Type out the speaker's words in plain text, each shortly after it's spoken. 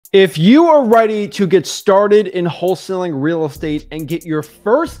If you are ready to get started in wholesaling real estate and get your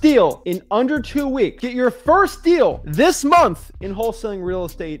first deal in under 2 weeks, get your first deal this month in wholesaling real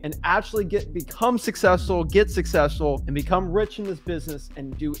estate and actually become successful, get successful and become rich in this business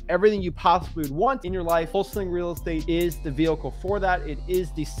and do everything you possibly would want in your life, wholesaling real estate is the vehicle for that. It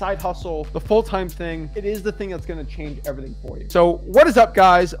is the side hustle, the full-time thing. It is the thing that's going to change everything for you. So what is up,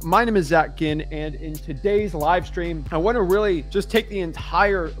 guys? My name is Ginn, and in today's live stream, I want to really just take the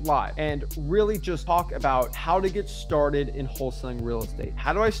entire live and really just talk about how to get started in wholesaling real estate.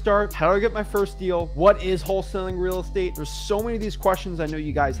 How do I start? How do I get my first deal? What is wholesaling real estate? There's so many of these questions I know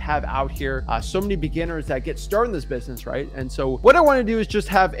you guys have out here. So many beginners that get started in this business, right? And so what I want to do is just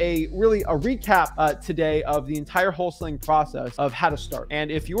have a recap today of the entire wholesaling process of how to start. And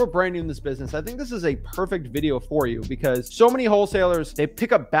if you are brand new in this business, I think this is a perfect video for you because so many wholesalers, they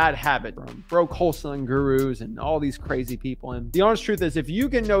pick up bad habits from broke wholesaling gurus and all these crazy people. And the honest truth is, if you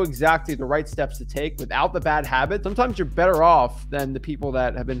can know exactly the right steps to take without the bad habits, sometimes you're better off than the people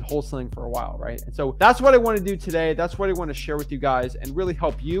that have been wholesaling for a while, right? And so that's what I want to do today. That's what I want to share with you guys and really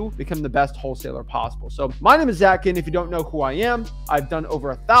help you become the best wholesaler possible. So my name is Ginn. If you don't know who I am, I've done over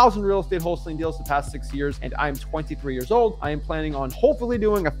 1,000 real estate wholesaling deals the past 6 years, and I'm 23 years old. I am planning on hopefully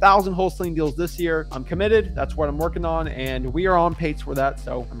doing 1,000 wholesaling deals this year. I'm committed. That's what I'm working on, and we are on pace for that.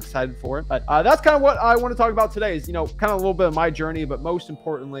 So I'm excited for it. But that's kind of what I want to talk about today is, kind of a little bit of my journey, but most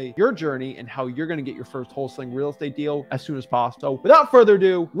importantly, your journey and how you're going to get your first wholesaling real estate deal as soon as possible. So without further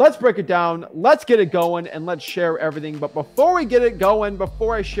ado, let's break it down. Let's get it going and let's share everything. But before we get it going,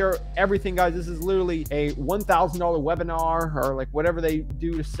 before I share everything, guys, this is literally a $1,000 webinar or like whatever they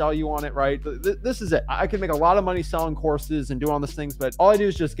do to sell you on it, right? This is it. I can make a lot of money selling courses and doing all these things, but all I do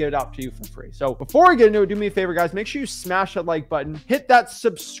is just get it out to you for free. So before we get into it, do me a favor, guys, make sure you smash that like button, hit that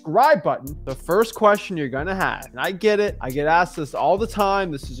subscribe button. The first question you're going to have, and I get it, I get asked this all the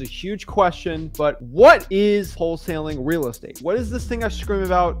time. This is a huge question, but what is wholesaling real estate? What is this thing I scream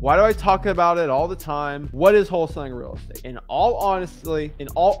about? Why do I talk about it all the time? What is wholesaling real estate? In all honesty,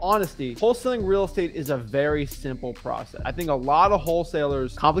 wholesaling real estate is a very simple process. I think a lot of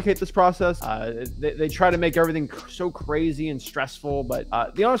wholesalers complicate this process. They try to make everything so crazy and stressful, but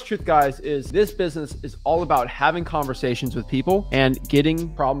the honest truth, guys, is this business is all about having conversations with people and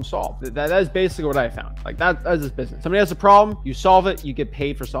getting problems solved. That is basically what I found. Like that is this business. Somebody has a problem, you solve it, you get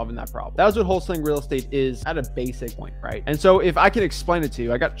paid for solving that problem. That's what wholesaling real estate is at a basic point, right? And so if I can explain it to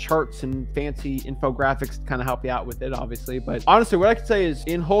you, I got charts and fancy infographics to kind of help you out with it, obviously. But honestly, what I can say is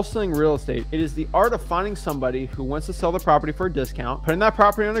in wholesaling real estate, it is the art of finding somebody who wants to sell the property for a discount, putting that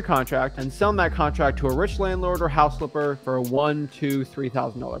property under contract and selling that contract to a rich landlord or house flipper for a $1,000, $2,000,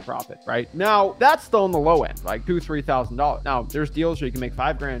 $3,000 profit, right? Now that's still on the low end, like $2,000, $3,000. Now there's deals where you can make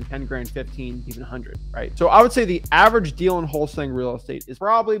 $5,000, $10,000, 15, even 100, right? So I would say the average deal in wholesaling real estate is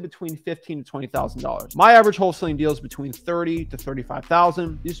probably between $15,000 to $20,000. My average wholesaling deal is between $30,000 to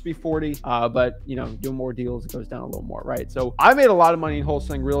 $35,000. Used to be 40, but doing more deals, it goes down a little more, right? So I made a lot of money in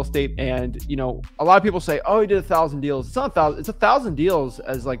wholesaling real estate, and a lot of people say, oh, he did 1,000 deals. It's not 1,000. It's 1,000 deals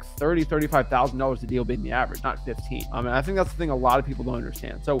as like $30,000, $35,000 a deal being the average, not 15. And I think that's the thing a lot of people don't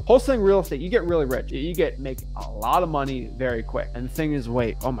understand. So wholesaling real estate, you get really rich. You make a lot of money very quick. And the thing is,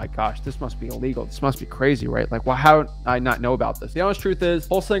 wait, oh my gosh, this must be illegal. This must be crazy, right? Like, well, how did I not know about this? The honest truth is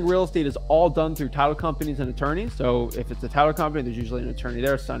wholesaling real estate is all done through title companies and attorneys. So if it's a title company, there's usually an attorney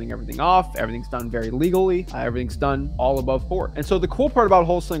there signing everything off. Everything's done very legally. Everything's done all above board. And so the cool part about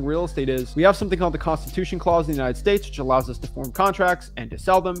wholesaling real estate is we have something called the Constitution Clause in the United States, which allows us to form contracts and to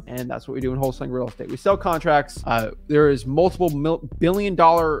sell them. And that's what we do in wholesaling real estate. We sell contracts. There is multiple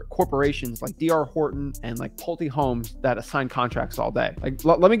billion-dollar corporations like D.R. Horton and like Pulte Homes that assign contracts all day. Like,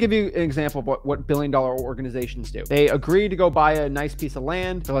 let me give you an example of what billion-dollar organizations do. They agree to go buy a nice piece of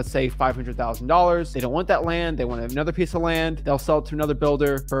land for, let's say, $500,000. They don't want that land. They want another piece of land. They'll sell it to another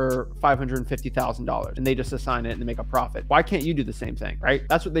builder for $550,000, and they just assign it and they make a profit. Why can't you do the same thing, right?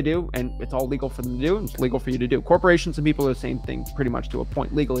 That's what they do, and it's all legal for them to do, and it's legal for you to do. Corporations and people are the same thing pretty much to a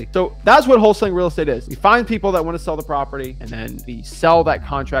point legally. So that's what wholesaling real estate is. We find people that want to sell the property, and then we sell that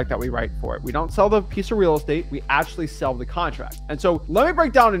contract that we write for it. We don't sell the piece of real estate. We actually sell the contract. And so let me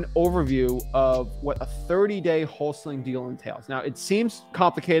break down an overview of what a 30-day wholesaling deal entails. Now, it seems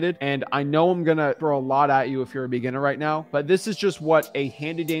complicated, and I know I'm going to throw a lot at you if you're a beginner right now, but this is just what a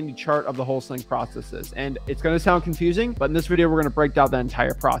handy-dandy chart of the wholesaling process is. And it's going to sound confusing, but in this video, we're going to break down the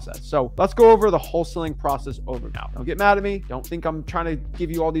entire process. So let's go over the wholesaling process over now. Don't get mad at me. Don't think I'm trying to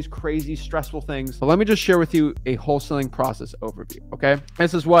give you all these crazy, stressful things, but let me just share with you a wholesaling process overview, okay?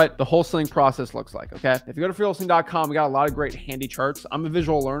 This is what the wholesaling process looks like, okay? If you go to freewholesaling.com, we got a lot of great handy charts. I'm a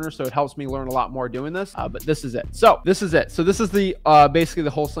visual learner, so it helps me learn a lot more doing this, but this is it. So this is the basically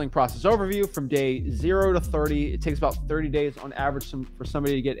the wholesaling process overview from day 0 to 30. It takes about 30 days on average for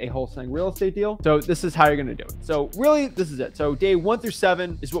somebody to get a wholesaling real estate deal. So this is how you're going to do it. So really, this is it. So day 1 through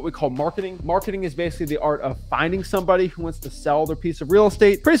 7 is what we call marketing. Marketing is basically the art of finding somebody who wants to sell their piece of real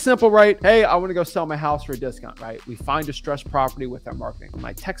estate. Pretty simple, right? Hey, I want to go sell my house for a discount, right? We find distressed property with our marketing. We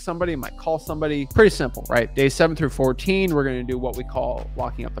might text somebody, might call somebody. Pretty simple, right? Day 7 through 14, we're going to do what we call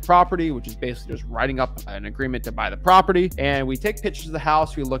locking up the property, which is basically just writing up an agreement to buy the property. And we take pictures of the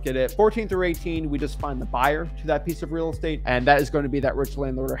house, we look at it. 14 through 18, we just find the buyer to that piece of real estate. And that is going to be that rich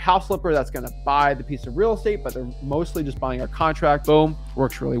landlord or house flipper that's going to buy the piece of real estate, but they're mostly just buying our contract. Boom,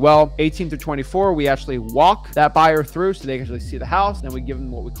 works really well. 18 through 24, we actually walk that buyer through so they can actually see the house. Then we give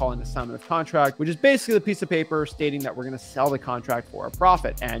them what we call an assignment of contract, which is basically the piece of paper stating that we're going to sell the contract for a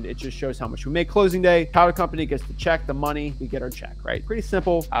profit. And it just shows how much we make closing day. Title company gets the check, the money, we get our check, right? Pretty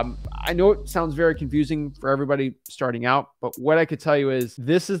simple. I know it sounds very confusing for everybody starting out, but what I could tell you is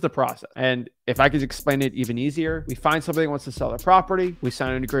this is the process. And if I could explain it even easier, we find somebody that wants to sell their property. We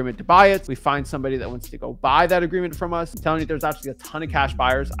sign an agreement to buy it. We find somebody that wants to go buy that agreement from us. I'm telling you, there's actually a ton of cash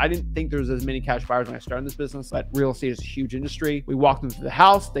buyers. I didn't think there was as many cash buyers when I started this business, but real estate is a huge industry. We walk them through the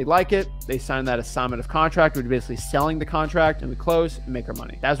house. They like it. They sign that assignment of contract, which is basically selling the contract, and we close and make our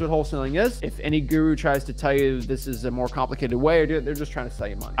money. That's what wholesaling is. If any guru tries to tell you this is a more complicated way or do it, they're just trying to sell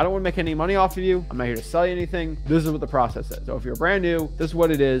you money. I don't want to make any money off of you. I'm not here to sell you anything. This is what the process is. So if you're brand new, this is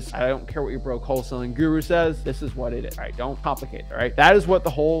what it is. I don't care what your broke wholesaling guru says. This is what it is. All right. Don't complicate it. All right. That is what the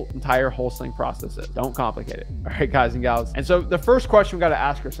whole entire wholesaling process is. Don't complicate it. All right, guys and gals. And so the first question we got to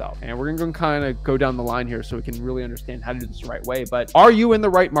ask ourselves, and we're going to kind of go down the line here so we can really understand how to do this the right way, but are you in the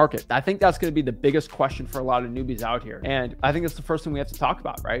right market? I think that's going to be the biggest question for a lot of newbies out here. And I think it's the first thing we have to talk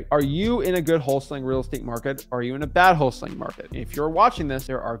about, right? Are you in a good wholesaling real estate market? Or are you in a bad wholesaling market? If you're watching this,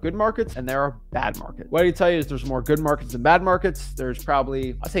 there are good markets and there are bad markets. What I tell you is there's more good markets than bad markets. There's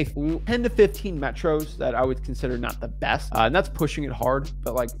probably, I'd say 10 to 15 metros that I would consider not the best. And that's pushing it hard,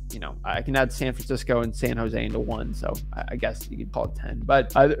 but like, you know, I can add San Francisco and San Jose into one. So I guess you could call it 10.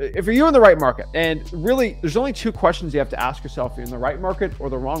 But if you're in the right market, and really there's only 2 questions you have to ask yourself: if you're in the right market or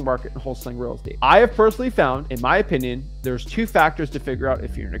the wrong market in wholesaling real estate. I have personally found, in my opinion, there's 2 factors to figure out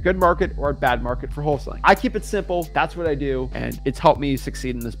if you're in a good market or a bad market for wholesaling. I keep it simple. That's what I do. And it's helped me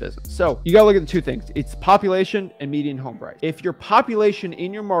succeed in this business. So you got to look at the 2 things. It's population and median home price. If your population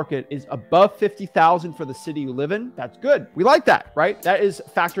in your market is above 50,000 for the city you live in, that's good. We like that, right? That is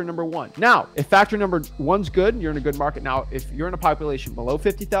factor number 1. Now, if factor number 1's good, you're in a good market. Now, if you're in a population below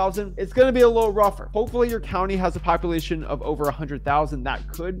 50,000, it's going to be a little rougher. Hopefully your county has a population of over 100,000 that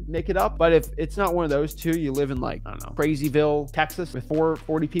could make it up. But if it's not one of those 2, you live in like, I don't know, Crazyville, Texas with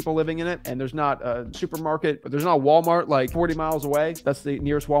 40 people living in it, and there's not a supermarket, but there's not a Walmart like 40 miles away. That's the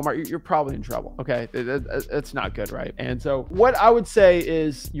nearest Walmart. You're probably in trouble. Okay. It's not good, right? And so what I would say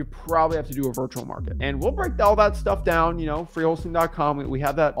is you probably have to do a virtual market, and we'll break all that stuff down, you know, freewholesaling.com. We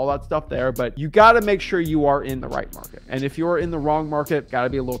have that, all that stuff there, but you got to make sure you are in the right market. And if you're in the wrong market, got to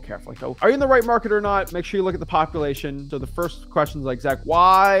be a little careful. Like, oh, are you in the right market or not? Make sure you look at the population. So the first question is like, Zach,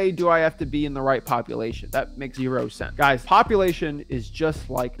 why do I have to be in the right population? That makes 0 sense. Guys, population is just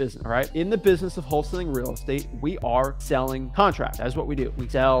like business, all right? In the business of wholesaling real estate, we are selling contracts. That's what we do. We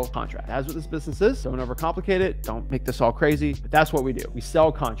sell contracts. That's what this business is. Don't overcomplicate it. Don't make this all crazy, but that's what we do. We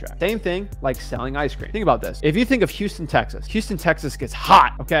sell contracts. Same thing like selling ice cream. Think about this. If you think of Houston, Texas gets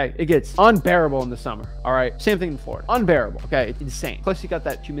hot, okay? It gets unbearable in the summer, all right? Same thing in Florida. Unbearable, okay? It's insane. Plus you got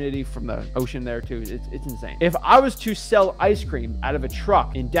that humidity from the ocean there too. It's insane. If I was to sell ice cream out of a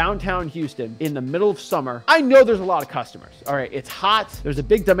truck in downtown Houston in the middle of summer, I know there's a lot of customers, all right? It's hot. There's a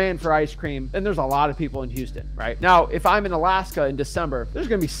big demand for ice cream, and there's a lot of people in Houston, right? Now, if I'm in Alaska in December, there's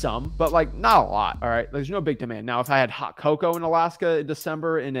gonna be some, but like not a lot, all right? There's no big demand. Now, if I had hot cocoa in Alaska in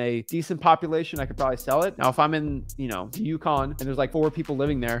December in a decent population, I could probably sell it. Now, if I'm in, you know, the Yukon and there's like 4 people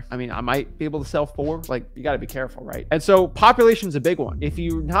living there, I mean, I might be able to sell 4. Like, you got to be careful, right? And so population is a big one. If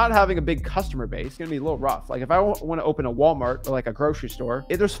you're not having a big customer base, it's going to be a little rough. Like if I want to open a Walmart or like a grocery store,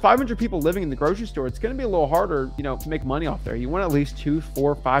 if there's 500 people living in the grocery store, it's going to be a little harder, you know, to make money off there. You want at least 2,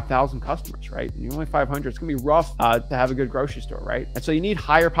 4, 5,000 customers, right? And you're only 500. It's going to be rough to have a good grocery store, right? And so you need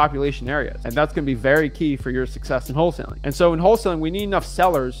higher population areas, and that's going to be very key for your success in wholesaling. And so in wholesaling, we need enough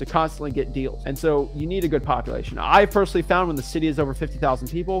sellers to constantly constantly get deals. And so you need a good population. I personally found when the city is over 50,000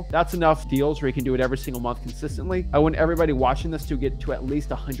 people, that's enough deals where you can do it every single month consistently. I want everybody watching this to get to at least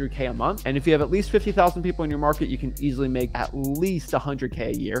 100K a month. And if you have at least 50,000 people in your market, you can easily make at least 100K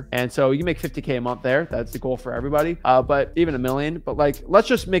a year. And so you can make 50K a month there. That's the goal for everybody. But even a million, but like, let's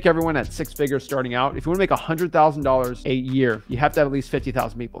just make everyone at 6 figures starting out. If you want to make $100,000 a year, you have to have at least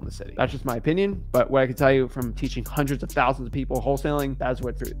 50,000 people in the city. That's just my opinion. But what I can tell you from teaching hundreds of thousands of people wholesaling, that's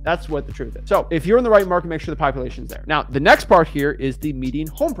what the truth is. So if you're in the right market, make sure the population's there. Now, the next part here is the median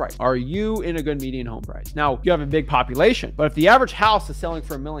home price. Are you in a good median home price? Now, you have a big population, but if the average house is selling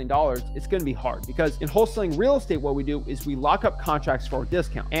for $1 million, it's going to be hard because in wholesaling real estate, what we do is we lock up contracts for a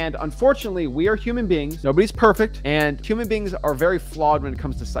discount. And unfortunately, we are human beings. Nobody's perfect. And human beings are very flawed when it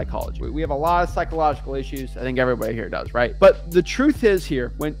comes to psychology. We have a lot of psychological issues. I think everybody here does, right? But the truth is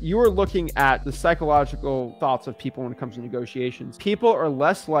here, when you are looking at the psychological thoughts of people when it comes to negotiations, people are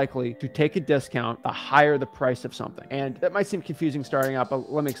less likely to take a discount the higher the price of something. And that might seem confusing starting out,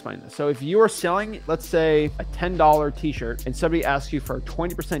 but let me explain this. So if you are selling, let's say a $10 t-shirt and somebody asks you for a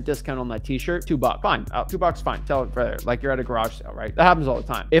 20% discount on that t-shirt, $2, fine. $2, fine. Sell it for there. Like you're at a garage sale, right? That happens all the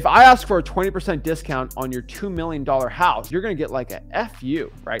time. If I ask for a 20% discount on your $2 million house, you're going to get like a F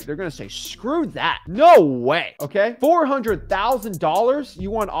you, right? They're going to say, screw that. No way. Okay. $400,000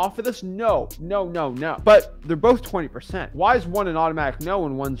 you want off of this? No. But they're both 20%. Why is one an automatic no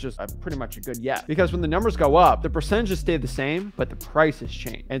and one's just pretty much a good yes? Because when the numbers go up, the percentages stay the same, but the prices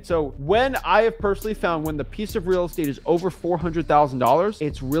change. And so when I have personally found when the piece of real estate is over $400,000,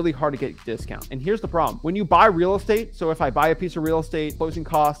 it's really hard to get a discount. And here's the problem. When you buy real estate, so if I buy a piece of real estate, closing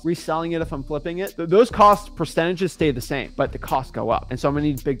costs, reselling it if I'm flipping it, those cost percentages stay the same, but the costs go up. And so I'm gonna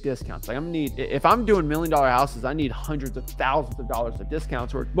need big discounts. Like if I'm doing $1 million houses, I need hundreds of thousands of dollars of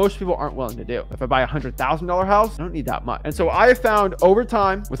discounts, where most people aren't willing to do. If I buy a $100,000 house, I don't need that much. And so I have found over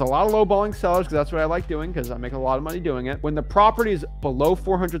time with a lot of lowballing sellers, because that's what I like doing, because I make a lot of money doing it. When the property is below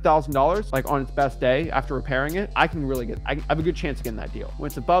 $400,000, like on its best day after repairing it, I have a good chance of getting that deal. When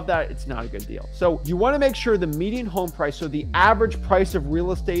it's above that, it's not a good deal. So you want to make sure the median home price, so the average price of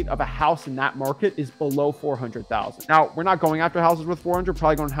real estate of a house in that market, is below $400,000. Now, we're not going after houses worth 400,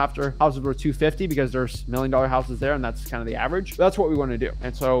 probably going after houses worth 250 because there's $1 million houses there, and that's kind of the average. But that's what we want to do.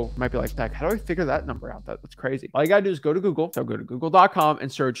 And so you might be like, Beck, how do I figure that number out? That's crazy. All you gotta do is go to Google. So go to google.com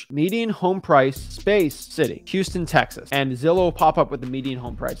and search median home price space city, Houston, Texas. And Zillow will pop up with the median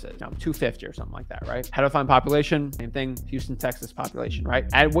home prices. Now, 250 or something like that, right? How to find population, same thing, Houston, Texas population, right?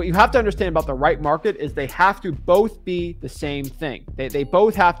 And what you have to understand about the right market is they have to both be the same thing. They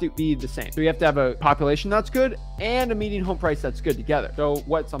both have to be the same. So you have to have a population that's good and a median home price that's good together. So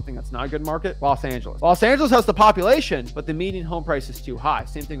what's something that's not a good market? Los Angeles. Los Angeles has the population, but the median home price is too high.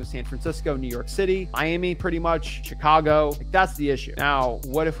 Same thing with San Francisco, New York City, Miami, pretty much, Chicago. Like, that's the issue. Now,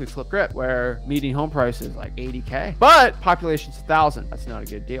 what if we flip script where median home price is like 80K, but population's 1,000? That's not a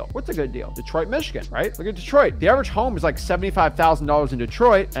good deal. What's a good deal? Detroit, Michigan, right? Look at Detroit. The average home is like $75,000 in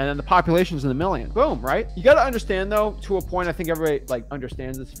Detroit, and then the population's in the million. Boom, right? You got to understand though, to a point, I think everybody like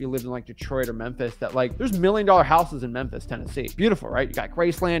understands this if you live in like Detroit or Memphis, that like there's $1 million houses in Memphis, Tennessee. Beautiful, right? You got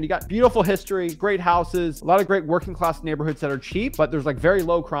Graceland, you got beautiful history, great houses, a lot of great working class neighborhoods that are cheap, but there's like very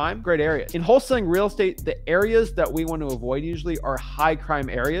low crime, great areas. In wholesaling real estate, the areas that we want to avoid usually are high crime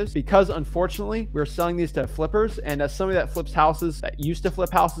areas, because unfortunately we're selling these to flippers, and as somebody that flips houses, that used to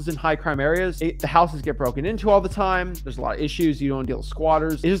flip houses in high crime areas, the houses get broken into all the time. There's a lot of issues. You don't deal with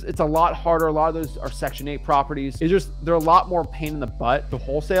squatters. It's a lot harder. A lot of those are Section 8 properties. They're a lot more pain in the butt to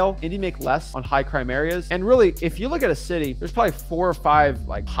wholesale, and you make less on high crime areas. And really, if you look at a city, there's probably 4 or 5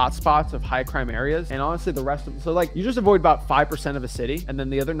 like hotspots of high crime areas, and honestly the rest of them, so like you just avoid about 5% of a city, and then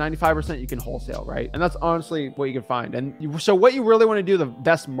the other 95% you can wholesale, right? And that's honestly what you can find. And so what you really want to do, the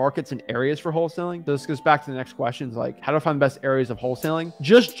best markets and areas for wholesaling, so this goes back to the next questions, like how to find the best areas of wholesaling.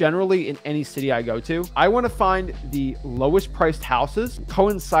 Just generally in any city I go to, I want to find the lowest priced houses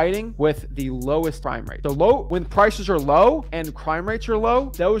coinciding with the lowest crime rate. So when prices are low and crime rates are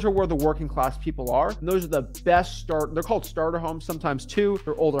low, those are where the working class people are. And those are the best they're called starter homes sometimes too.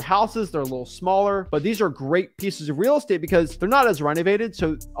 They're older houses, they're a little smaller, but these are great pieces of real estate because they're not as renovated.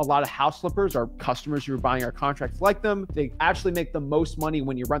 So a lot of house flippers are customers who are buying our contracts like them. They actually make the most money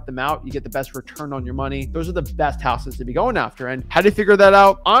when you rent them out. You get the best return on your money. Those are the best houses to be going after. And how do you figure that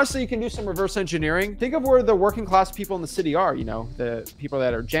out? Honestly, you can do some reverse engineering. Think of where the working class people in the city are, you know, the people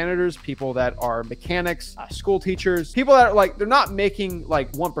that are janitors, people that are mechanics, school teachers, people that are like, they're not making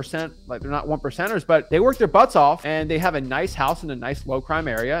like 1%, like they're not 1%ers, but they work their butts off and they have a nice house in a nice low crime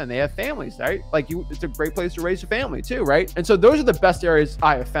area and they have families, right? Like it's a great place to raise a family too, right? And so those are the best areas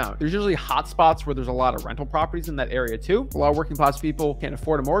I have found. There's usually hot spots where there's a lot of rental properties in that area too. A lot of working class people can't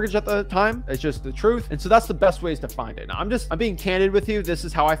afford a mortgage at the time. It's just the truth. And so that's the best ways to find it. Now, I'm being candid with you. This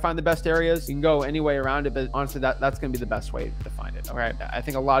is how I find the best areas. You can go any way around it, but honestly, that's going to be the best way to find it. All right. I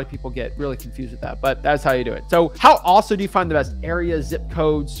think a lot of people get really confused with that, but that's how you do it. So how also do you find the best areas, zip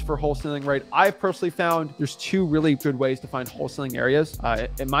codes for wholesaling, right? I've personally found there's two really good ways to find wholesaling areas.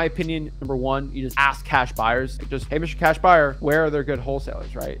 In my opinion, number one, you just ask cash buyers, like just, hey, Mr. Cash Buyer, where are there good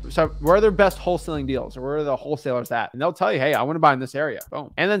wholesalers, right? So where are their best wholesaling deals, or where are the wholesalers at? And they'll tell you, hey, I want to buy in this area.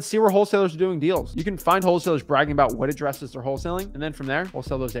 Boom. And then see where wholesalers are doing deals. You can find wholesalers bragging about what addresses they're wholesaling, and then from there,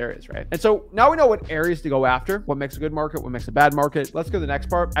 wholesale those areas, right? And so now we know what areas to go after, what makes a good market, what makes a bad market. Let's go to the next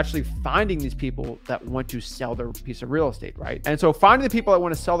part, actually finding these people that want to sell their piece of real estate, right? And so finding the people that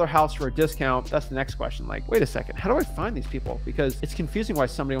want to sell their house for a discount, that's the next question. Like, wait a second, how do I find these people? Because it's confusing why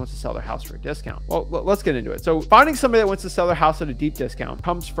somebody wants to sell their house for a discount. Well, let's get into it. So finding somebody that wants to sell their house at a deep discount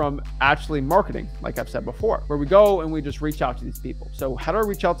comes from actually marketing, like I've said before, where we go and we just reach out to these people. So how do I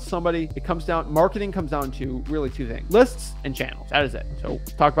reach out to somebody? Marketing comes down to really two things: lists and channels. That is it. So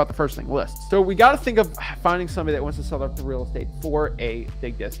talk about the first thing, lists. So we got to think of finding somebody that wants to sell their real estate for a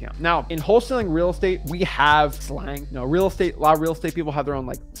big discount. Now, in wholesaling real estate, we have slang. A lot of real estate people have their own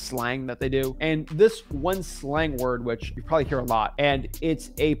like slang that they do. And this one slang word, which you probably hear a lot, and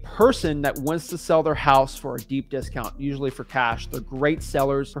it's a person that wants to sell their house for a deep discount, usually for cash. They're great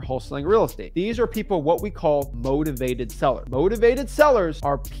sellers for wholesaling real estate. These are people, what we call motivated sellers. Motivated sellers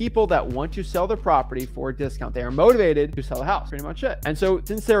are people that want to sell their property for a discount. They are motivated to sell the house, pretty much it. And so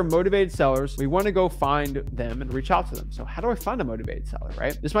since they're motivated sellers, we want to go find them and reach out to them. So how do I find a motivated seller,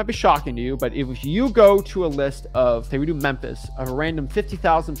 right? This might be shocking to you, but if you go to a list of, say we do Memphis, of a random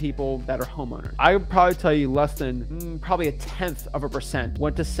 50,000 people that are homeowners, I would probably tell you less than probably a 0.1%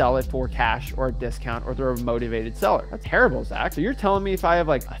 want to sell it for cash or a discount, or they're a motivated seller. That's terrible, Zach. So you're telling me if I have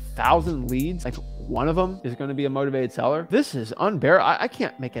like 1,000 leads, like one of them is going to be a motivated seller? This is unbearable. I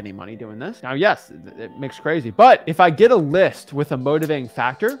can't make any money doing this. Now, yes, it makes crazy, but if I get a list with a motivating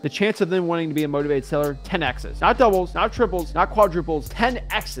factor, the chance of them wanting to be a motivated seller, 10x's, not doubles, not triples, not quadruples,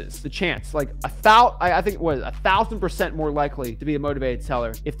 10x's the chance. Like I think it was 1,000% more likely to be a motivated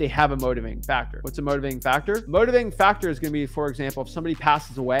seller if they have a motivating factor. What's a motivating factor? Motivating factor is going to be, for example, if somebody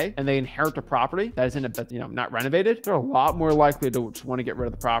passes away and they inherit a property that is not renovated, they're a lot more likely to just want to get rid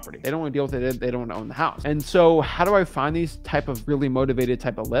of the property. They don't want to deal with it. They don't want to own the house. And so how do I find these type of really motivated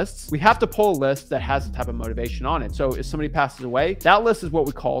type of lists? We have to pull a list that has a type of motivation on it. So if somebody passes away, that list is what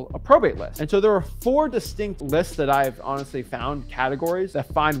we call a probate list. And so there are 4 distinct lists that I've honestly found, categories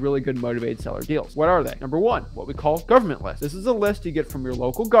that find really good motivated seller deals. What are they? Number 1, what we call government list. This is a list you get from your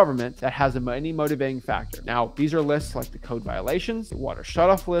local government that has any motivating factor. Now, these are lists like the code violations, the water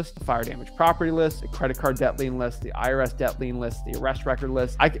shutoff list, the fire damage property list, the credit card debt lien list, the IRS debt lien list, the arrest record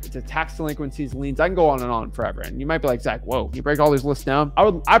list, the tax delinquencies, liens. I can go on and on forever. And you might be like, Zach, whoa, you break all these lists down? I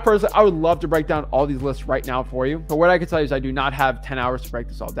would love to break down all these lists right now for you. But what I can tell you is I do not have 10 hours to break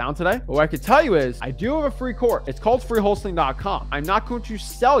this all down today. But what I can tell you is I do have a free course. It's called freewholesaling.com. I'm not going to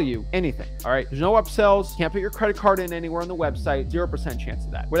sell you anything. All right. There's no upsells. Can't put your credit card in anywhere on the website. 0% chance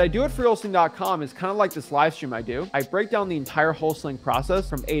of that. What I do at freewholesaling.com is kind of like this live stream I do. I break down the entire wholesaling process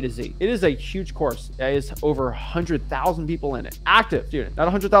from A to Z. It is a huge course. It is over 100,000 people in it. Active student, not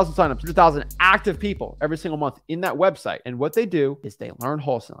 100,000 signups, 100,000 active people every single month in that website. And what they do is they learn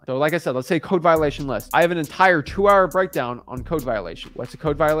wholesaling. So like I said, let's say code violation list. I have an entire 2-hour breakdown on code violation. What's a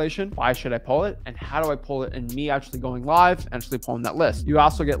code violation? Why should I pull it? And how do I pull it? And me actually going live, actually pulling that list. You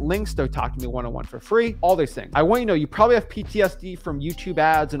also get links to talk to me one-on-one for free, all these things. I want you to know, you probably have PTSD from YouTube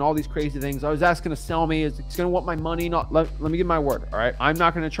ads and all these crazy things. I was asking to sell me. He's going to want my money. Let me give my word. All right. I'm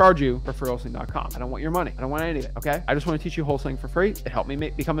not going to charge you for freewholesaling.com. I don't want your money. I don't want any of it. Okay. I just want to teach you wholesaling for free. It helped me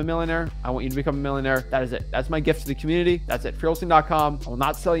become a millionaire. I want you to become a millionaire. That is it. That's my gift to the community. That's it. freewholesaling.com. I will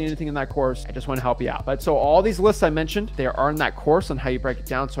not sell you anything in that course. I just want to help you out. But so all these lists I mentioned, they are in that course on how you break it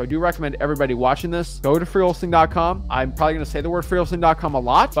down. So I do recommend everybody watching this, go to freewholesaling.com. I'm probably going to say the word freewholesaling.com a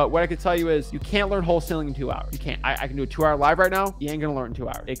lot, but what I can tell you is you can't learn wholesaling in 2 hours. You can't. I can do a 2-hour live right now. You ain't going to learn in 2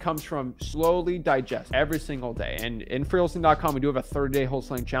 hours. It comes from slowly digest every single day. And in freewholesaling.com, we do have a 30-day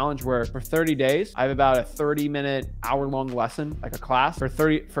wholesaling challenge where for 30 days, I have about a 30-minute, hour-long lesson, like a class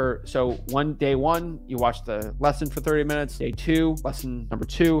so one one, day one, you watch the lesson for 30 minutes, day two, lesson number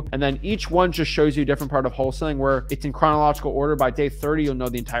 2, and then each one just shows you a different part of wholesaling where it's in chronological order. By day 30, you'll know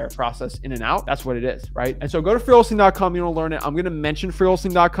the entire process in and out. That's what it is, right? And so go to freewholesaling.com, you want to learn it. I'm going to mention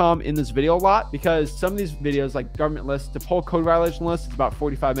freewholesaling.com in this video a lot because some of these videos, like government lists, to pull a code violation list, it's about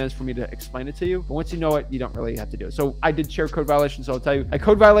 45 minutes for me to explain it to you. But once you know it, you don't really have to do it. So I did share code violations, so I'll tell you. A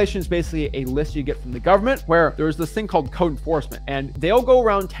code violation is basically a list you get from the government where there's this thing called code enforcement, and they'll go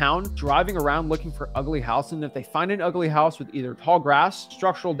around town driving around looking for ugly houses. And if they find an ugly house with either tall grass,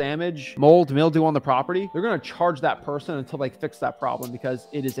 structural damage, mold, mildew on the property, they're going to charge that person until they fix that problem because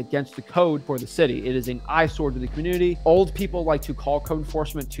it is against the code for the city. It is an eyesore to the community. Old people like to call code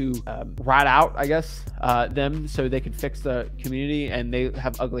enforcement to rat out, I guess, them so they can fix the community and they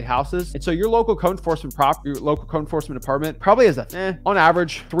have ugly houses. And so your local code enforcement department probably has on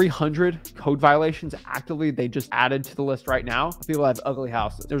average 300 code violations actively they just added to the list right now. People have ugly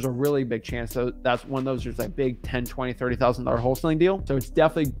houses. There's a really big chance so that's one of those, there's like big $10, $20, $30,000 wholesaling deal. So it's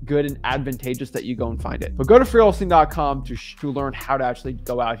definitely good and advantageous that you go and find it. But go to freewholesaling.com to learn how to actually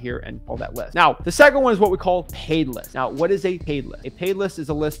go out here and pull that list. Now, the second one is what we call paid list. Now, what is a paid list? A paid list is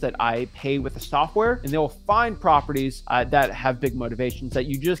a list that I pay with the software, and they'll find properties that have big motivations that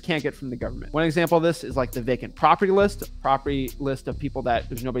you just can't get from the government. One example of this is like the vacant property list of people that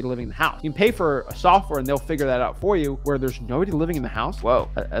there's nobody living in the house. You can pay for a software and they'll figure that out for you where there's nobody living in the house. Whoa,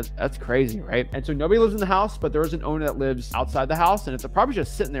 that's crazy, right? And so nobody lives in the house, but there is an owner that lives outside the house. And if the property's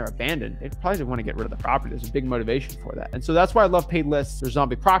just sitting there abandoned, they probably just want to get rid of the property. There's a big motivation for that. And so that's why I love paid lists. There's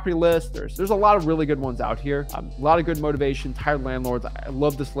zombie property lists. There's a lot of really good ones out here. A lot of good motivation, tired landlords. I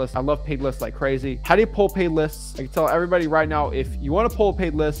love this list. I love paid lists like crazy. How do you pull paid lists? I can tell everybody right now, if you want to pull a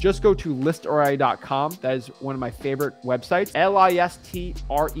paid list, just go to listrei.com. That is one of my favorite websites,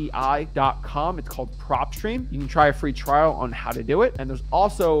 listrei.com. It's called PropStream. You can try a free trial on how to do it. And there's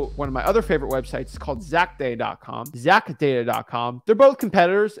also one of my other favorite websites. It's called zachdata.com. They're both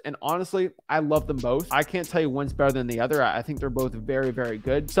competitors, and honestly, I love them both. I can't tell you one's better than the other. I think they're both very, very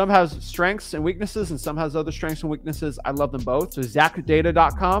good. Some has strengths and weaknesses, and some has other strengths and weaknesses. I love them both. So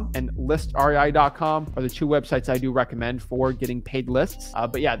zachdata.com and listrei.com are the two websites I do recommend for getting paid lists.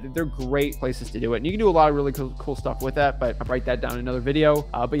 But yeah, they're great places to do it. And you can do a lot of really cool stuff with that, but I'll write that down in another video.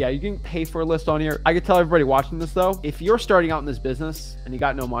 But yeah, you can pay for a list on here. I could tell everybody watching this though, if you're starting out in this business and you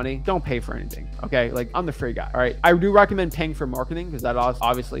got no money, don't pay for anything. Okay. Like, I'm the free guy. All right. I do recommend paying for marketing because that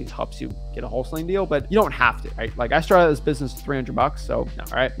obviously helps you get a wholesaling deal, but you don't have to, right? Like, I started this business with $300, so no.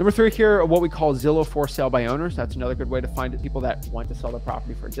 All right. Number 3 here, what we call Zillow for sale by owners. That's another good way to find people that want to sell their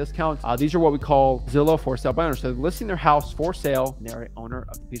property for a discount. These are what we call Zillow for sale by owners. So they're listing their house for sale and they're an owner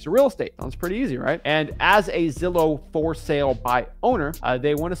of the piece of real estate. Sounds pretty easy, right? And as a Zillow for sale by owner,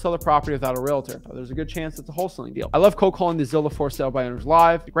 they want to sell the property without a realtor. So there's a good chance it's a wholesaling deal. I love cold calling the Zillow for sale by owners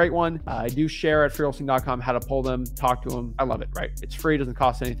live. Great one. I do share at freewholesaling.com how to pull them, talk to them. I love it, right? It's free, doesn't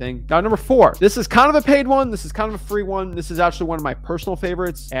cost anything. Now, number 4, this is kind of a paid one. This is kind of a free one. This is actually one of my personal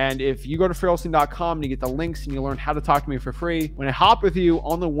favorites. And if you go to freewholesaling.com and you get the links and you learn how to talk to me for free, when I hop with you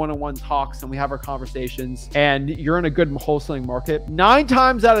on the one-on-one talks and we have our conversations and you're in a good wholesaling market, 9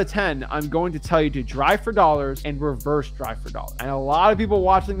 times out of 10, I'm going to tell you to drive for dollars and reverse drive for dollars. And a lot of people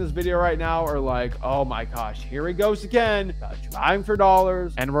watching this video right now are like, oh my gosh, here he goes again, driving for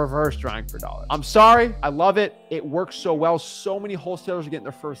dollars and reverse driving for dollars. I'm sorry. I love it. It works so well. So many wholesalers are getting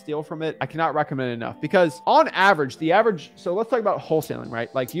their first deal from it. I cannot recommend it enough because on average, so let's talk about wholesaling,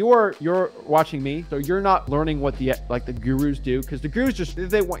 right? Like you're watching me, so you're not learning what the gurus do, because the gurus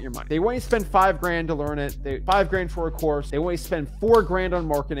they want your money. They want you to spend $5,000 to learn it. $5,000 for a course. They want you to spend $4,000 on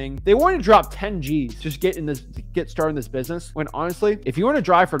marketing. They want you to drop 10 G's just get started in this business. When honestly, if you want to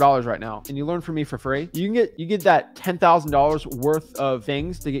drive for dollars right now and you learn from me for free, you get that $10,000 worth of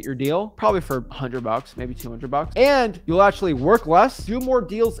things to get your deal, probably for $100, maybe $200, and you'll actually work less, do more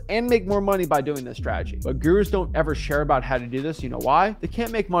deals, and make more money by doing this strategy. But gurus don't ever share about how to do this. You know why? They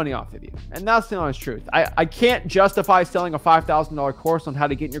can't make money off of you, and that's the honest truth. I can't justify selling a $5,000 course on how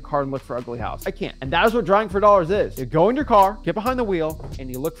to get in your car and look for ugly house. I can't. And that is what driving for dollars is. You go in your car, get behind the wheel, and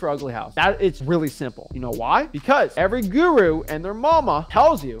you look for ugly house. It's really simple. You know why? Because every guru and their mama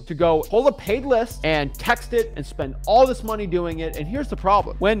tells you to go pull a paid list and text it and spend all this money doing it. And here's the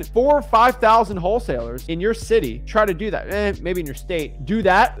problem. When 4,000 or 5,000 wholesalers in your city try to do that, maybe in your state, do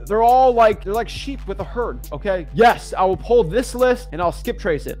that, they're like sheep with a herd. Okay. Yes, I will pull this list and I'll skip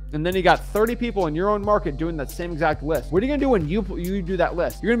trace it. And then you got 30 people in your own market doing that same exact list. What are you going to do when you do that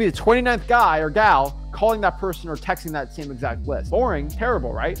list? You're going to be the 29th guy or gal calling that person or texting that same exact list. Boring,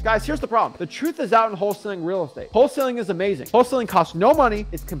 terrible, right? Guys, here's the problem. The truth is out in wholesaling real estate. Wholesaling is amazing. Wholesaling costs no money.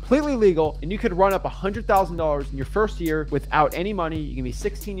 It's completely legal, and you could run up $100,000 in your first year without any money. You can be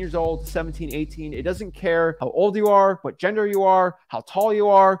 16 years old, 17, 18. It doesn't care how old you are, what gender you are, how tall you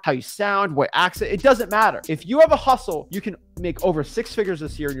are, how you sound, what accent. It doesn't matter. If you have a hustle, you can make over 6 figures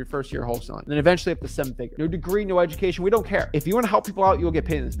this year in your first year wholesaling, and then eventually up to 7 figures. No degree, no education. We don't care. If you want to help people out, you'll get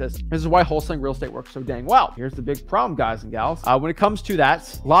paid in this business. This is why wholesaling real estate works so dang well. Here's the big problem, guys and gals. When it comes to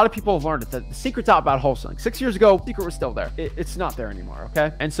that, a lot of people have learned it. The secret's out about wholesaling. 6 years ago, the secret was still there. It's not there anymore,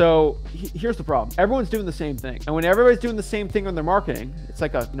 okay? And so here's the problem. Everyone's doing the same thing. And when everybody's doing the same thing on their marketing, it's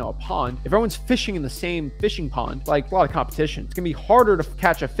like a pond. If everyone's fishing in the same fishing pond, like a lot of competition, it's gonna be harder to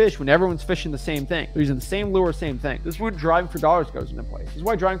catch a fish when everyone's fishing the same thing. They're using the same lure, same thing. This is where driving for dollars goes into place. This is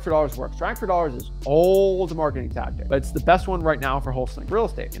why driving for dollars works. Driving for dollars is old marketing tactic, but it's the best one right now for wholesaling real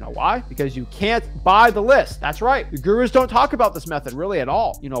estate. You know why? Because you can't buy the list. That's right. The gurus don't talk about this method really at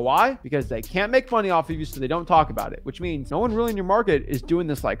all. You know why? Because they can't make money off of you, so they don't talk about it, which means no one really in your market is doing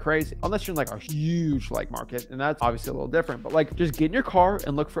this like crazy, unless you're in like a huge like market, and that's obviously a little different. But like, just get in your car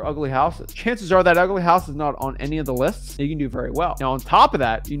and look for ugly houses. Chances are that ugly house is not on any of the lists. You can do very well. Now, on top of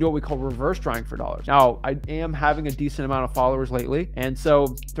that, you do what we call reverse driving for dollars. Now, I am having a decent amount of followers lately, and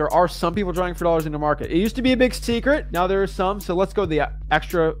so there are some people driving for dollars in the market. It used to be a big secret. Now there are some. So let's go the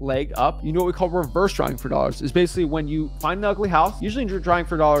extra leg up. You know what we call reverse driving for dollars is basically when you find an ugly house. Usually in driving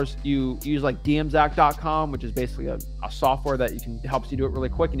for dollars, you use like dmzac.com, which is basically a software that helps you do it really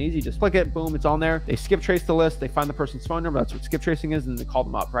quick and easy. Just click it, boom, it's on there. They skip trace the list. They find the person's phone number. That's what skip tracing is, and they call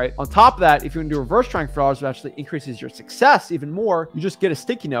them up, right? On top of that, if you want to do reverse driving for dollars, it actually increases your success even more. You just get a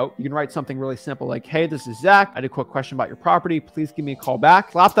sticky note. You can write something really simple like, hey, this is Zach. I had a quick question about your property. Please give me a call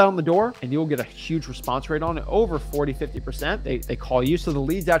back. Slap that on the door, and you'll get a huge response rate on it, over 40-50%. They call you, so the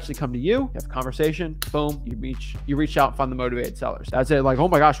leads actually come to you. You have a conversation, boom, you reach out and find the motivated sellers. That's it. Like, oh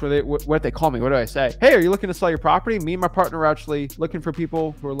my gosh, what they call me? What do I say? Hey, are you looking to sell your property? Me and my partner are actually looking for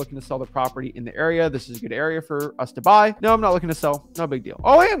people who are looking to sell the property in the area. This is a good area for us to buy. No, I'm not looking to sell. No big deal.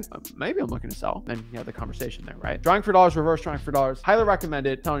 Oh, and maybe I'm looking to sell. And you have the conversation there, right? Drawing for dollars, reverse drawing for dollars. Highly recommend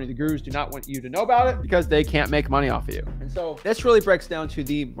it. Telling you, the gurus do not want you to know about it because they can't make money off of you. And so this really breaks down to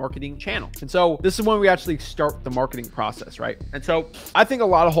the marketing channel. And so this is when we actually start the marketing process, right? And so I think a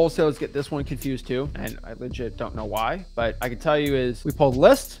lot of wholesalers get this one confused too. And I legit don't know why, but I can tell you is we pull the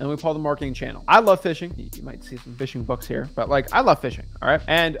list and we pull the marketing channel. I love fishing. You might see some fishing books here, but like, I love fishing. All right.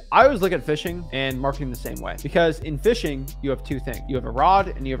 And I always look at fishing and marketing the same way, because in fishing, you have two things. You have a rod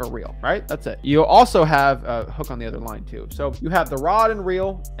and you have a reel, right? That's it. You also have a hook on the other line too. So you have the rod and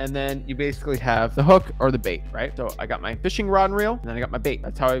reel, and then you basically have the hook or the bait, right? So I got my fishing rod and reel, and then I got my bait.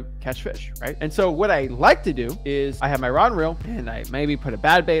 That's how I catch fish, right? And so what I like to do is I have my rod and reel, and I maybe put a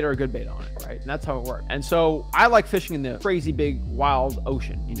bad bait or a good bait on it, right? And that's how it works. And so I like fishing in the crazy big wild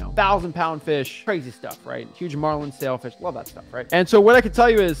ocean, 1,000-pound fish, crazy stuff, right? Huge marlin, sailfish, love that stuff, right? And so what I can tell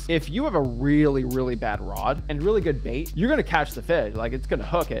you is if you have a really, really bad rod and really good bait, you're going to catch the fish. Like, it's going to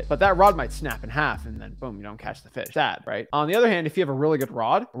hook it, but that rod might snap in half, and then boom, you don't catch the fish. Sad, right? On the other hand, if you have a really good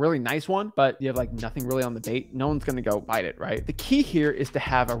rod, a really nice one, but you have like nothing really on the bait, no one's going to go bite it, right? The key here is to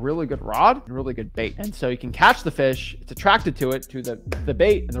have a really good rod and really good bait. And so you can catch the fish, it's attracted to it, to the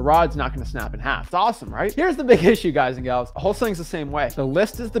bait, and the rod's not going to snap in half. It's awesome, right? Here's the big issue, guys and gals. Wholesaling's the same way. The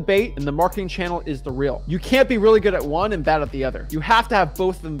list is the bait and the marketing channel is the reel. You can't be really good at one and bad at the other. You have to have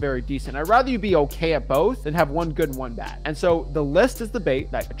both of them very decent. I'd rather you be okay at both than have one good and one bad. And so the list is the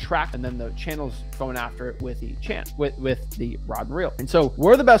bait that attracts, and then the channel's going after it with the rod and reel. And so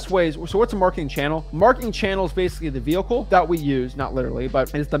what are the best ways? So what's a marketing channel? Marketing channel is basically the vehicle that we use, not literally,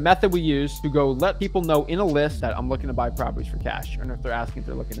 but it's the method we use to go let people know in a list that I'm looking to buy properties for cash, or if they're asking if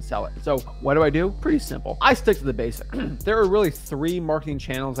they're looking to sell it. So what do? Pretty simple. I stick to the basic. There are really 3 marketing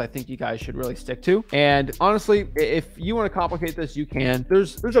channels I think you guys should really stick to. And honestly, if you want to complicate this, you can.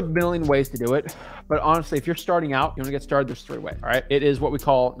 There's a million ways to do it. But honestly, if you're starting out, you want to get started, there's 3 ways. All right. It is what we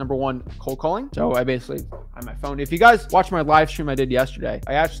call, number 1, cold calling. So I basically on my phone. If you guys watch my live stream I did yesterday,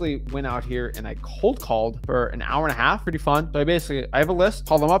 I actually went out here and I cold called for an hour and a half. Pretty fun. So I have a list,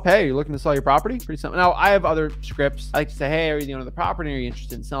 call them up. Hey, you're looking to sell your property? Pretty simple. Now I have other scripts. I like to say, hey, are you the owner of the property? Are you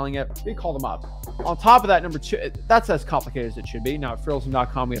interested in selling it? We call them up. On top of that, number 2, that's as complicated as it should be. Now at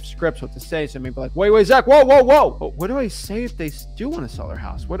freelancer.com, we have scripts, what to say. So maybe like, wait, Zach, whoa. But what do I say if they do want to sell their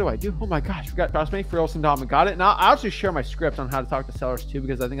house? What do I do? Oh my gosh, trust me, freelancer.com, got it. Now I actually share my script on how to talk to sellers too,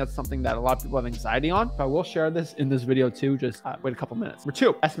 because I think that's something that a lot of people have anxiety on. So I will share this in this video too. Just wait a couple minutes. Number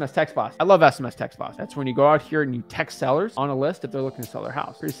 2, SMS text box. I love SMS text box. That's when you go out here and you text sellers on a list if they're looking to sell their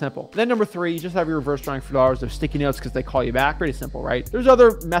house. Pretty simple. Then number 3, you just have your reverse drawing for dollars. There's sticky notes because they call you back. Pretty simple, right? There's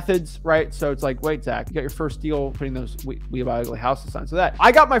other methods, right? So it's like, wait, Zach, you got your first deal putting those We Buy Ugly Houses signs. So that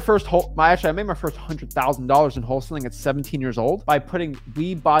I got my first I made my first $100,000 in wholesaling at 17 years old by putting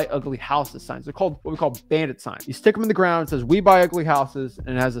We Buy Ugly Houses signs. They're called what we call bandit signs. You stick them in the ground, it says We Buy Ugly Houses,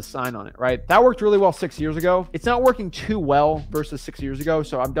 and it has a sign on it, right? That worked really well 6 years ago. It's not working too well versus 6 years ago,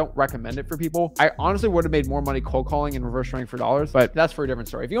 so I don't recommend it for people. I honestly would have made more money cold calling and reverse drawing for dollars, but that's for a different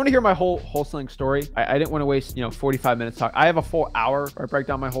story. If you want to hear my whole wholesaling story, I didn't want to waste 45 minutes talk. I have a full hour where I break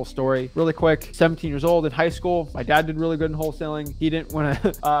down my whole story really quick. 17 years old in high school, my dad did really good in wholesaling. He didn't want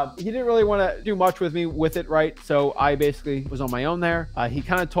to he didn't really want to do much with me with it, right? So I basically was on my own there. He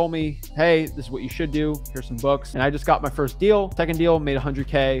kind of told me, hey, this is what you should do. Here's some books. And I just got my first deal. Second deal, made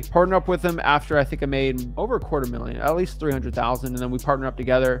 100K. Partnered up with him after I think I made over $250,000, at least 300,000. And then we partnered up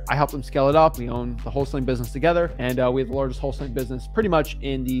together. I helped him scale it up. We own the wholesaling business together. And we have the largest wholesaling business pretty much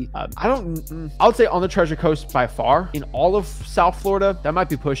in the, I would say on the Treasure Coast by far. In all of South Florida, that might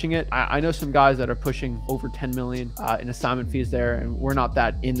be pushing it. I know some guys that are pushing over 10 million in assignment fees there. And we're not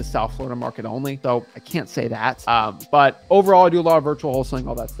that in the South Florida market only. So I can't say that. But overall, I do a lot of virtual wholesaling,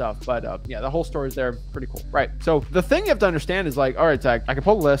 all that stuff. But yeah, the whole story is there. Pretty cool. Right. So the thing you have to understand is like, all right, Zach, I can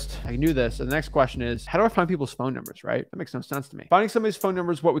pull a list. I can do this. And the next question is, how do I find people's phone numbers, right? That makes no sense to me. Finding somebody's phone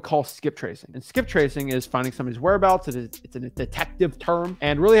number is what we call skip tracing. And skip tracing is finding somebody's whereabouts. It's a detective term.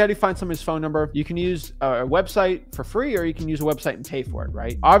 And really, how do you find somebody's phone number? You can use a website for free, or you can use a website and pay for it,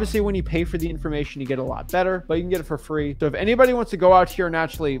 right? Obviously, when you pay for the information, you get a lot better, but you can get it for free. So if anybody wants to go out here and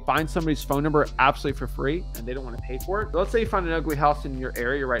actually find somebody's phone number absolutely for free, and they don't want to pay for it, so let's say you find an ugly house in your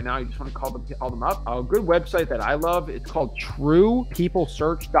area right now, you just want to call them up. A good website that I love, it's called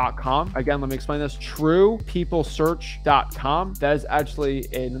truepeoplesearch.com. Again, let me explain this. Truepeoplesearch.com. That is actually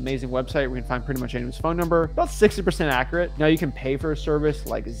an amazing website where you can find pretty much anyone's phone number. About 60% accurate. Now you can pay for a service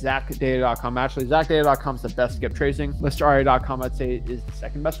like ZachData.com. Actually, ZachData.com is the best skip tracing. ListRia.com, I'd say, is the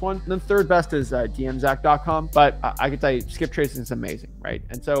second best one. And then third best is DMZach.com. But I can tell you, skip tracing is amazing, right?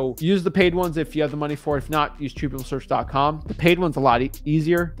 And so use the paid ones if you have the money for it. If not, use truepeoplesearch.com. The paid one's a lot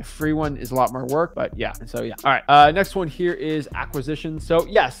easier. The free one is a lot more work, but yeah. And so yeah. All right. Next one here is acquisitions. So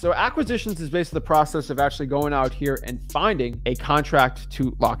yes, so acquisitions is basically the process of actually going out here and finding a contract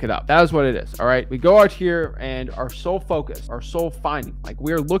to lock it up. That is what it is. All right. We go out here and our sole focus, our sole finding, like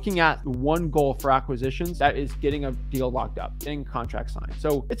we are looking at one goal for acquisitions, that is getting a deal locked up, getting a contract signed.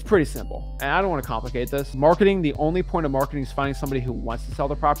 So it's pretty simple. And I don't want to complicate this. Marketing, the only point of marketing is finding somebody who wants to sell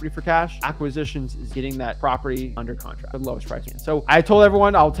the property for cash. Acquisitions is getting that property under contract at the lowest price. So I told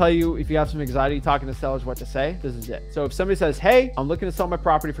everyone, I'll tell you if you have some anxiety talking to sellers what to say, this is it. So if somebody says, hey, I'm looking to sell my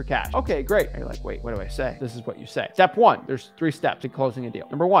property for cash. Okay, great. And you're like, wait, what do I say? This is what you say. Step 1, there's 3 steps in closing a deal.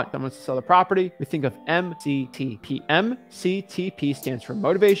 Number 1, someone wants to sell the property. We think of MCTP. MCTP stands for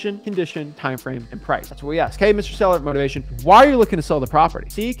motivation, condition, time frame, and price. That's what we ask. Hey, Mr. Seller, motivation. Why are you looking to sell the property?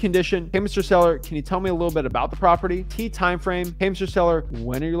 C, condition. Hey, Mr. Seller, can you tell me a little bit about the property? T, time frame. Hey, Mr. Seller,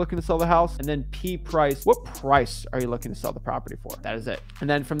 when are you looking to sell the house? And then P, price. What price are you looking to sell the property for? That is it. And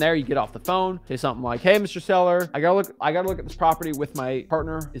then from there, you get off the phone, say something like, hey, Mr. Seller, I gotta look at this property with my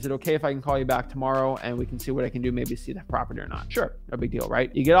partner. Is it okay if I can call you back tomorrow and we can see what I can do, maybe see that property or not? Sure, no big deal,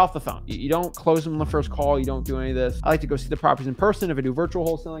 right? You get off the phone. You don't close them on the first call. You don't do any of this. I like to go see the properties in person. If I do virtual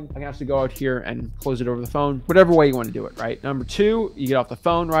wholesaling, I can actually go out here and close it over the phone, whatever way you want to do it, right? Number 2, you get off the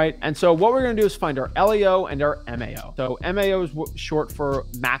phone, right? And so what we're going to do is find our LAO and our MAO. So MAO is short for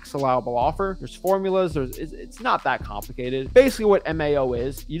max allowable offer. There's formulas. It's not that complicated. Basically what MAO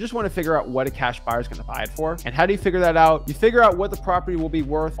is, you just want to figure out what a cash buyer is going to buy it for. And how do you figure that out? You figure out what the property will be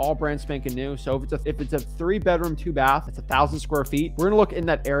worth, all brand spanking new. So if it's a 3-bedroom, 2-bath, it's 1,000 square feet. We're going to look in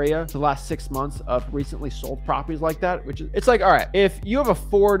that area for the last 6 months of recently sold properties like that, which is, it's like, all right, if you have a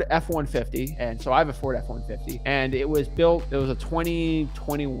Ford F-150, and so I have a Ford F-150, and it was built, it was a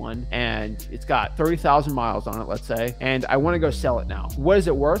 2021, and it's got 30,000 miles on it, let's say, and I want to go sell it now. What is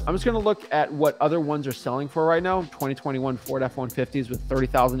it worth? I'm just going to look at what other ones are selling for right now, 2021 Ford F-150s with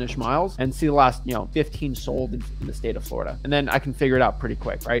 30,000-ish miles, and see the last, 15 sold in the state of Florida. And then I can figure it out pretty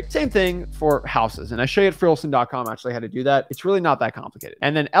quick, right? Same thing for houses. And I show you at freeholstein.com actually how to do that. It's really not that complicated.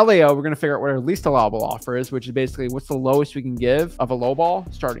 And then LAO, we're going to figure out what our least allowable offer is, which is basically what's the lowest we can give of a low ball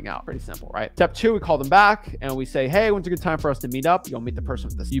starting out. Pretty simple, right? Step 2, we call them back and we say, hey, when's a good time for us to meet up? You go meet the person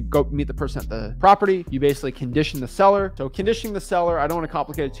at this. You go meet the person at the property. You basically condition the seller. So conditioning the seller, I don't want to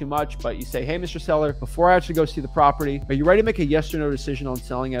complicate it too much, but you say, hey, Mr. Seller, before I actually go see the property, are you ready to make a yes or no decision on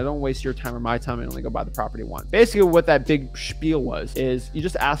selling it? I don't waste your time or my time and only go buy the property once. Basically what that big spiel was is you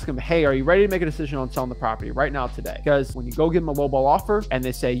just ask them, hey, are you ready to make make a decision on selling the property right now today. Because when you go give them a lowball offer and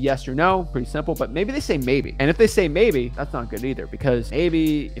they say yes or no, pretty simple, but maybe they say maybe. And if they say maybe, that's not good either, because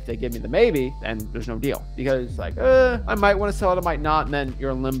maybe if they give me the maybe, then there's no deal. Because like, I might want to sell it, I might not, and then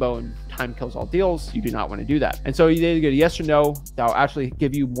you're in limbo and time kills all deals. You do not want to do that. And so you either get a yes or no. That'll actually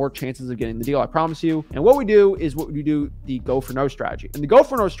give you more chances of getting the deal, I promise you. And what we do is the go for no strategy. And the go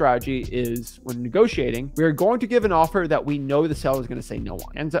for no strategy is when negotiating, we're going to give an offer that we know the seller is going to say no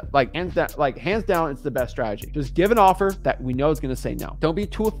on. And hands down, it's the best strategy. Just give an offer that we know is going to say no. Don't be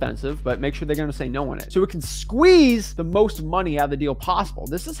too offensive, but make sure they're going to say no on it. So we can squeeze the most money out of the deal possible.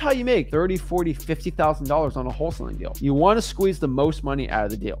 This is how you make $30,000, $40,000, $50,000 on a wholesaling deal. You want to squeeze the most money out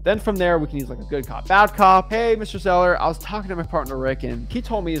of the deal. Then from there, we can use like a good cop, bad cop. Hey, Mr. Seller, I was talking to my partner, Rick, and he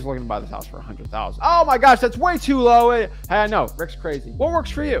told me he's looking to buy this house for $100,000. Oh my gosh, that's way too low. Hey, I know, Rick's crazy. What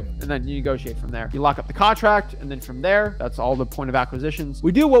works for you? And then you negotiate from there. You lock up the contract, and then from there, that's all the point of acquisitions.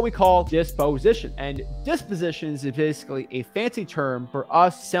 We do what we call disposition. And dispositions is basically a fancy term for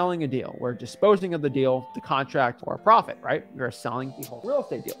us selling a deal. We're disposing of the deal, the contract, or a profit, right? We're selling the whole real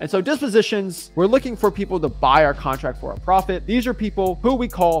estate deal. And so dispositions, we're looking for people to buy our contract for a profit. These are people who we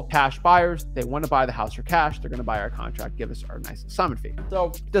call cash buyers. They want to buy the house for cash. They're going to buy our contract, give us our nice assignment fee.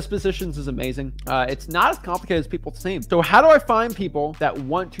 So dispositions is amazing. It's not as complicated as people seem. So how do I find people that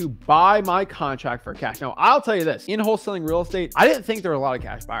want to buy my contract for cash? Now, I'll tell you this, in wholesaling real estate, I didn't think there were a lot of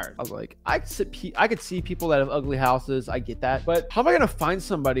cash buyers. I was like, I could see people that have ugly houses. I get that. But how am I going to find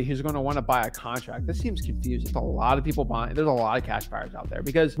somebody who's going to want to buy a contract? This seems confusing. There's a lot of people buying. There's a lot of cash buyers out there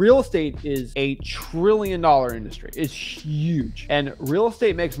because real estate is a $1 trillion industry. It's huge. And real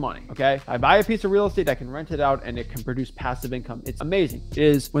estate makes money. Okay. I buy a piece of real estate, I can rent it out, and it can produce passive income. It's amazing. It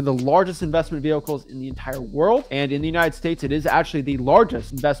is one of the largest investment vehicles in the entire world. And in the United States, it is actually the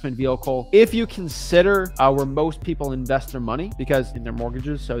largest investment vehicle if you consider where most people invest their money, because in their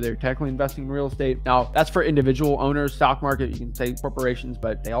mortgages, so they're technically investing in real estate. Now, that's for individual owners, stock market, you can say corporations,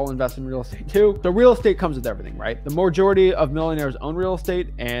 but they all invest in real estate too. So real estate comes with everything, right? The majority of millionaires own real estate,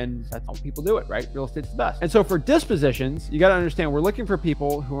 and that's how people do it, right? Real estate's the best. And so for dispositions, you got to understand, we're looking for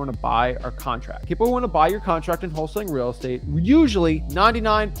people who want to buy our contract. People who want to buy your contract in wholesaling real estate, usually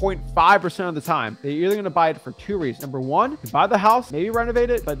 99.5% of the time, they're either going to buy it for two reasons. Number one, you buy the house, maybe renovate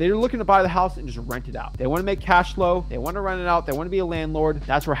it, but they're looking to buy the house and just rent it out. They want to make cash flow. They want to rent it out. They want to be a landlord.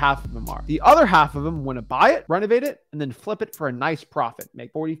 That's where half of them are. The other half of them want to buy it, renovate it, and then flip it for a nice profit.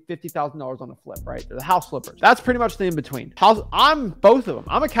 Make $40,000, $50,000 on a flip, right? They're the house flippers. That's pretty much the in-between. I'm both of them.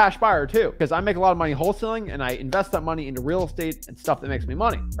 I'm a cash buyer too, because I make a lot of money wholesaling and I invest that money into real estate and stuff that makes me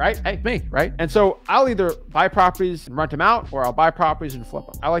money, right? Hey, me, right? And so I'll either buy properties and rent them out, or I'll buy properties and flip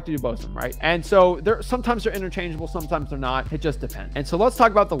them. I like to do both of them, right? And so sometimes they're interchangeable, sometimes they're not. It just depends. And so let's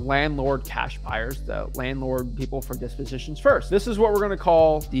talk about the landlord cash buyers, the landlord people for dispositions first. This is what we're going to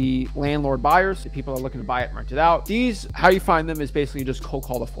call the landlord buyers, the people that are looking to buy it and rent it out. These, how you find them is basically just cold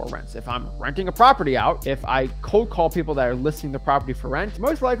call the for rents. If I'm renting a property out, if I cold call people that are listing the property for rent,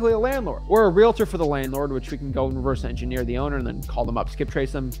 most likely a landlord or a realtor for the landlord, which we can go and reverse engineer the owner and then call them up, skip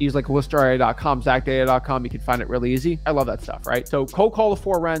trace them, use like listarea.com, zactdata.com. You can find it really easy. I love that stuff, right? So cold call the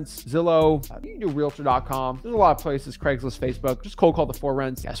for rents, Zillow, you can do realtor.com. There's a lot of places, Craigslist, Facebook, just cold call the for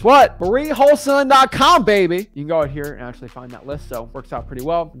rents. Guess what? MarieWholesaling.com, baby. You can go out here and actually find that list. So it works out pretty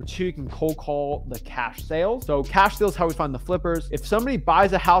well. Number two, you can cold call the cash sales. So cash sales, how we find the flippers. If somebody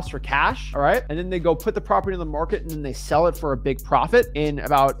buys a house for cash, all right, and then they go put the property in the market and then they sell it for a big profit in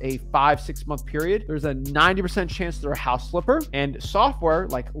about a 5-6 month period, there's a 90% chance they're a house flipper. And software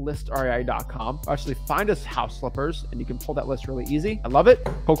like listrea.com actually find us house flippers, and you can pull that list really easy. I love it.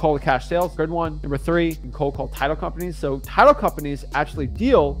 Cold call the cash sales, good one. Number three, you can cold call title companies. So title companies actually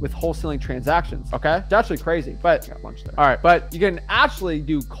deal with wholesaling transactions. Okay, it's actually crazy, but got lunch there. All right, but you can actually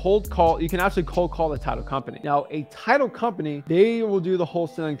do cold call. You can actually cold call the title company. Now, a title company, they will do the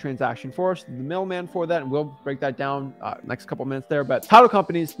wholesaling transaction for us, the middleman for that, and we'll break that down next couple minutes there. But title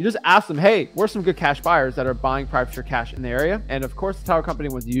companies, you just ask them, hey, where's some good cash buyers that are buying properties for cash in the area? And of course, the title company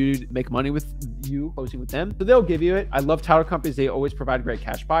wants you to make money with you closing with them, so they'll give you it. I love title companies. They always provide great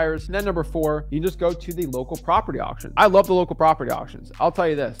cash buyers. And then number four, you just go to the local property auction. I love the local property auctions. I'll tell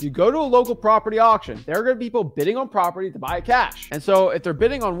you this, you go to a local property auction, there are going to be people bidding on property to buy it cash. And so if they're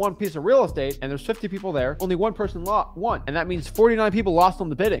bidding on one piece of real estate and there's 50 people there, only one person won. And that means 49 people lost on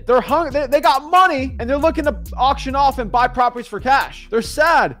the bidding. They're hungry. They got money and they're looking to auction off and buy properties for cash. They're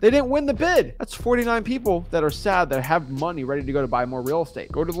sad. They didn't win the bid. That's 49 people that are sad that have money ready to go to buy more real estate.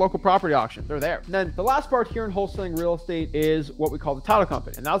 estate. Go to the local property auction. They're there. And then the last part here in wholesaling real estate is what we call the title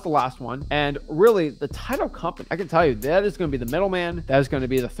company. And that was the last one. And really the title company, I can tell you that is going to be the middleman. That is going to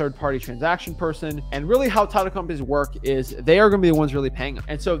be the third party transaction person. And really how title companies work is they are going to be the ones really paying them.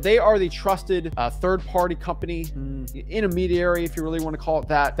 And so they are the trusted third party company, intermediary, if you really want to call it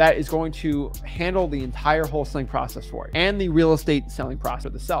that, that is going to handle the entire wholesaling process for it and the real estate selling process for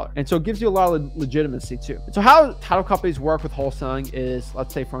the seller. And so it gives you a lot of legitimacy too. And so how title companies work with wholesaling is,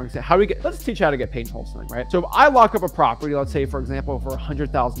 let's say for example, let's teach you how to get paid in wholesaling, right? So if I lock up a property, let's say for example, for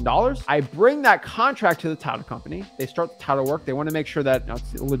 $100,000, I bring that contract to the title company. They start the title work. They want to make sure that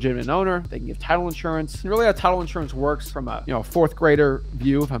it's a legitimate owner. They can give title insurance. And really how title insurance works from a fourth grader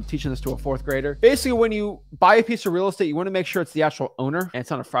view, if I'm teaching this to a fourth grader, basically when you buy a piece of real estate, you want to make sure it's the actual owner and it's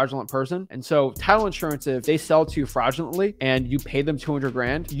not a fraudulent person. And so title insurance, if they sell to you fraudulently and you pay them 200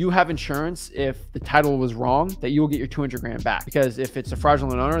 grand, you have insurance if the title was wrong, that you will get your 200 grand back. Because if it's a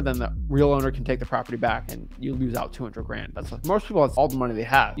fraudulent owner, then the real owner can take the property back and you lose out 200 grand. That's like, most people, that's all the money they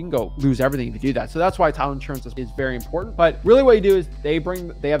have. You can go lose everything if you do that. So that's why title insurance is very important. But really what you do is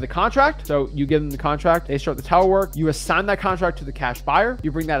they have the contract. So you give them the contract, they start the title work, you assign that contract to the cash buyer,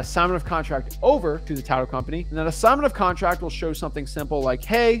 you bring that assignment of contract over to the title company, and that assignment of contract will show something simple like,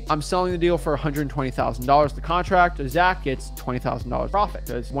 hey, I'm selling the deal for $120,000. The contract, Zach gets $20,000 profit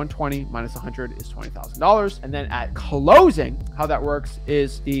because 120 minus 100 is $20,000. And then at closing, how that works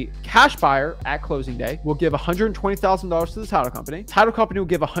is the cash buyer at closing day will give $120,000 to the title company. Title company will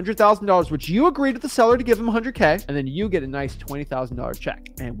give $100,000, which you agreed with the seller to give them $100K, and then you get a nice $20,000 check.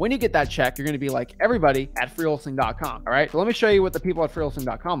 And when you get that check, you're going to be like everybody at freewholesaling.com. All right. So let me show you what the people at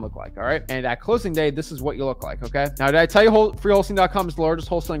freewholesaling.com look like. All right. And at closing day, this is what you look like. Okay. Now, did I tell you freewholesaling.com is the largest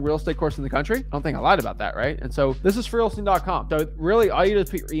wholesaling real estate course in the country? I don't think I lied about that. Right. And so this is freewholesaling.com. So really all you do is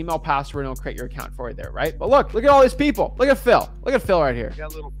put your email password and it'll create your account for you there. Right. But look at all these people. Look at Phil. Look at Phil right here.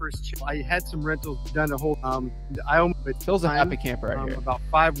 Got a little first. I had some rentals done a whole, I owned Phil's a happy camper right here. About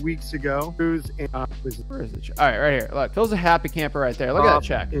 5 weeks ago. Where is it? All right. Right here. Look, Phil's a happy camper right there. Look at that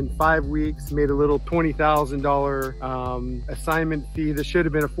check. In 5 weeks, made a little $20,000 assignment fee. This should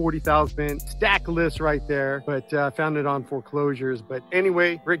have been a $40,000 stack list right there, but found it on foreclosures. But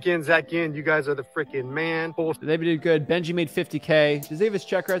anyway, Rick Ginn, Zach Ginn, you guys are the freaking man. They did good. Benji made 50K. Does he have his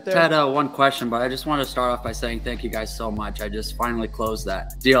check right there? I had one question, but I just want to start off by saying thank you guys so much. I just finally closed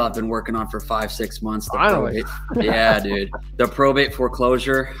that deal I've been working on for 5-6 months. Finally. Yeah, dude. The probate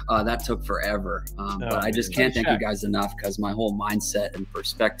foreclosure, that took forever. But I just can't thank you guys enough because my whole mindset and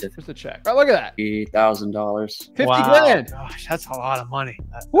perspective. Here's the check. All right, look at that. $50,000. 50 grand. Gosh, that's a lot of money.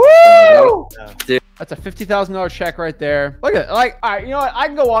 Woo! Dude. That's a $50,000 check right there. Look at it. Like, all right, you know what? I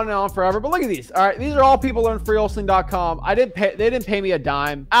can go on and on forever, but look at these. All right, these are all people on freewholesaling.com. They didn't pay me a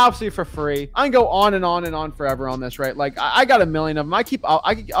dime, absolutely for free. I can go on and on and on forever on this, right? Like, I got a million of them.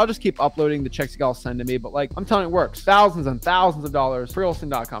 I'll just keep uploading the checks you guys send to me, but like, I'm telling you, it works. Thousands and thousands of dollars,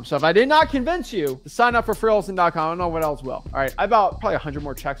 freewholesaling.com. So if I did not convince you to sign up for freewholesaling.com, I don't know what else will. All right, I about probably 100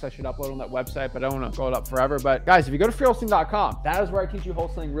 more checks I should upload on that website, but I don't want to go it up forever. But guys, if you go to freewholesaling.com, that is where I teach you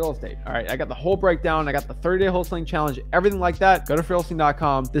wholesaling real estate. All right, I got the whole breakdown. I got the 30-day wholesaling challenge, everything like that. Go to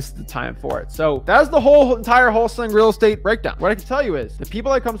freewholesaling.com. This is the time for it. So that's the whole entire wholesaling real estate breakdown. What I can tell you is the people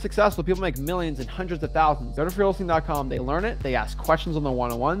that become successful, people make millions and hundreds of thousands. Go to freewholesaling.com. They learn it. They ask questions on the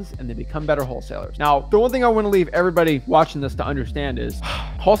one-on-ones and they become better wholesalers. Now, the one thing I want to leave everybody watching this to understand is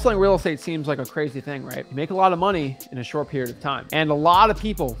wholesaling real estate seems like a crazy thing, right? You make a lot of money in a short period of time. And a lot of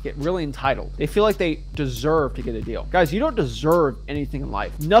people get really entitled. They feel like they deserve to get a deal. Guys, you don't deserve anything in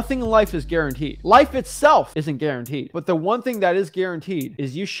life. Nothing in life is guaranteed. Life itself isn't guaranteed. But the one thing that is guaranteed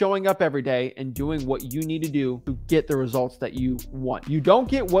is you showing up every day and doing what you need to do to get the results that you want. You don't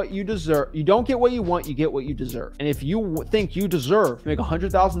get what you deserve. You don't get what you want. You get what you deserve. And if you think you deserve to make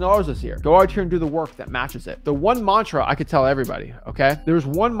 $100,000 this year, go out here and do the work that matches it. The one mantra I could tell everybody, okay? There's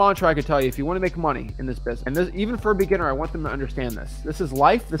one mantra I could tell you if you want to make money in this business. And this, even for a beginner, I want them to understand this. This is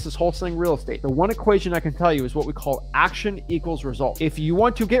life. This is wholesaling real estate. The one equation I can tell you is what we call action equals result. If you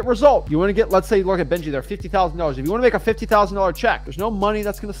want to get result, you want to get, let's say, look at Benji there, $50,000. If you want to make a $50,000 check, there's no money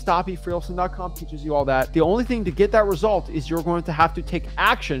that's going to stop you. freewholesaling.com teaches you all that. The only thing to get that result is you're going to have to take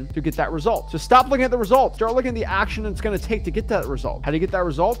action to get that result. So stop looking at the result. Start looking at the action it's going to take to get that result. How do you get that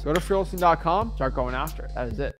result? Go to freewholesaling.com. Start going after it. That is it.